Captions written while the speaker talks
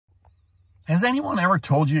Has anyone ever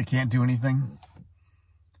told you you can't do anything?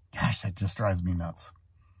 Gosh, that just drives me nuts.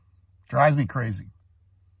 Drives me crazy.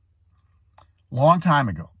 Long time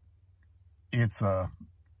ago, I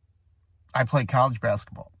played college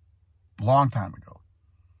basketball. Long time ago.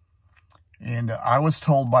 And I was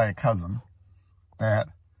told by a cousin that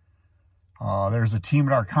there's a team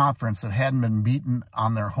at our conference that hadn't been beaten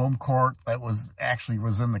on their home court. That was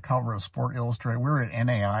in the cover of Sport Illustrated. We were at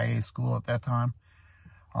NAIA school at that time.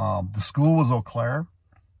 The school was Eau Claire.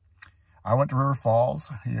 I went to River Falls.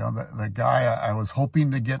 You know, the guy, I was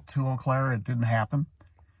hoping to get to Eau Claire. It didn't happen.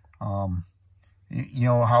 You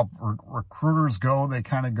know how recruiters go. They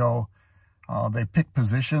kind of go, they pick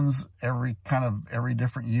positions every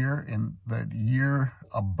different year. In the year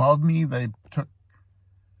above me, they took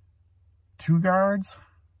 2 guards,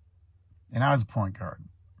 and I was a point guard.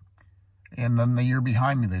 And then the year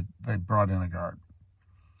behind me, they brought in a guard.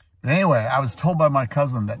 But anyway, I was told by my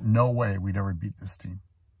cousin that no way we'd ever beat this team.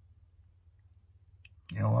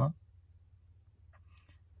 You know what?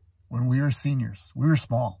 When we were seniors, we were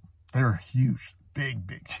small. They were huge,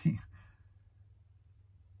 big team.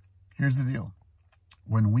 Here's the deal.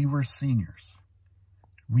 When we were seniors,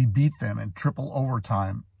 we beat them in triple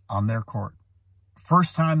overtime on their court.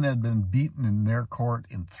 First time they'd been beaten in their court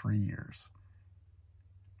in 3 years.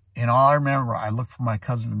 And all I remember, I looked for my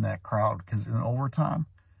cousin in that crowd because in overtime,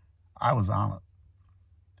 I was on it.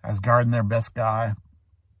 I was guarding their best guy.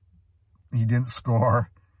 He didn't score.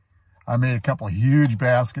 I made a couple of huge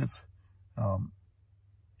baskets.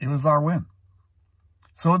 It was our win.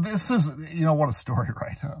 So this is, you know, what a story,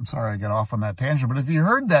 right? I'm sorry I got off on that tangent, but if you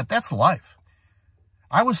heard that, that's life.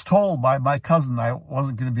 I was told by my cousin I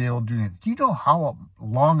wasn't going to be able to do anything. Do you know how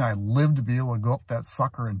long I lived to be able to go up that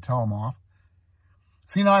sucker and tell him off?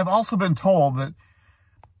 See, now I've also been told that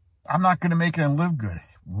I'm not going to make it and live good.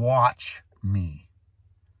 Watch me.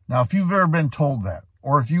 Now, if you've ever been told that,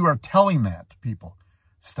 or if you are telling that to people,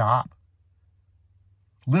 stop.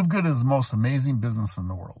 LiveGood is the most amazing business in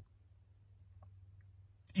the world.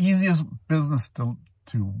 Easiest business to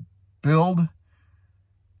build.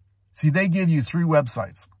 See, they give you 3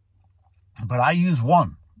 websites, but I use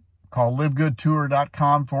one called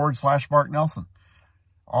livegoodtour.com/Mark Nelson.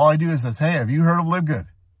 All I do is say, hey, have you heard of LiveGood?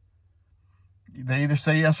 They either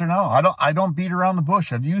say yes or no. I don't beat around the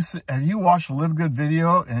bush. Have you watched a LiveGood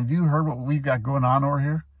video and have you heard what we've got going on over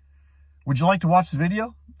here? Would you like to watch the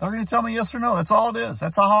video? They're going to tell me yes or no. That's all it is.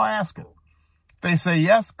 That's how I ask it. If they say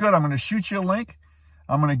yes, good. I'm going to shoot you a link.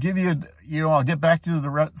 I'm going to give you, I'll get back to you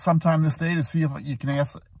sometime this day to see if you can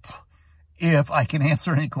answer. If I can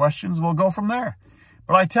answer any questions, we'll go from there.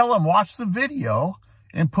 But I tell them, watch the video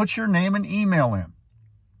and put your name and email in.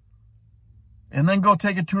 And then go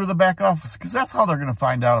take a tour of the back office, because that's how they're going to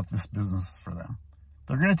find out if this business is for them.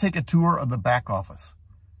 They're going to take a tour of the back office.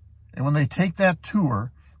 And when they take that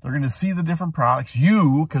tour, they're going to see the different products.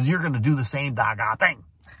 Because you're going to do the same doggone thing.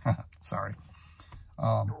 Sorry.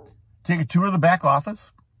 Take a tour of the back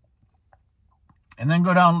office. And then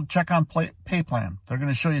go down and check on pay plan. They're going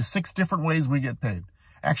to show you 6 different ways we get paid.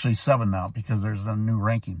 Actually, 7 now, because there's a new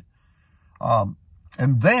ranking. And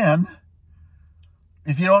then,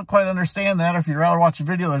 if you don't quite understand that, or if you'd rather watch a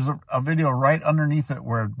video, there's a video right underneath it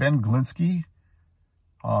where Ben Glinsky,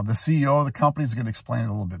 the CEO of the company, is going to explain it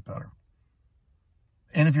a little bit better.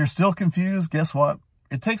 And if you're still confused, guess what?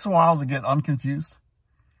 It takes a while to get unconfused.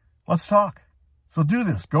 Let's talk. So do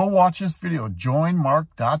this. Go watch this video.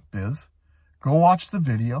 Joinmark.biz. Go watch the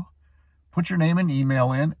video. Put your name and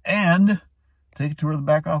email in. And take a tour of the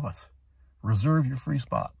back office. Reserve your free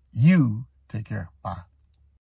spot. You take care. Bye.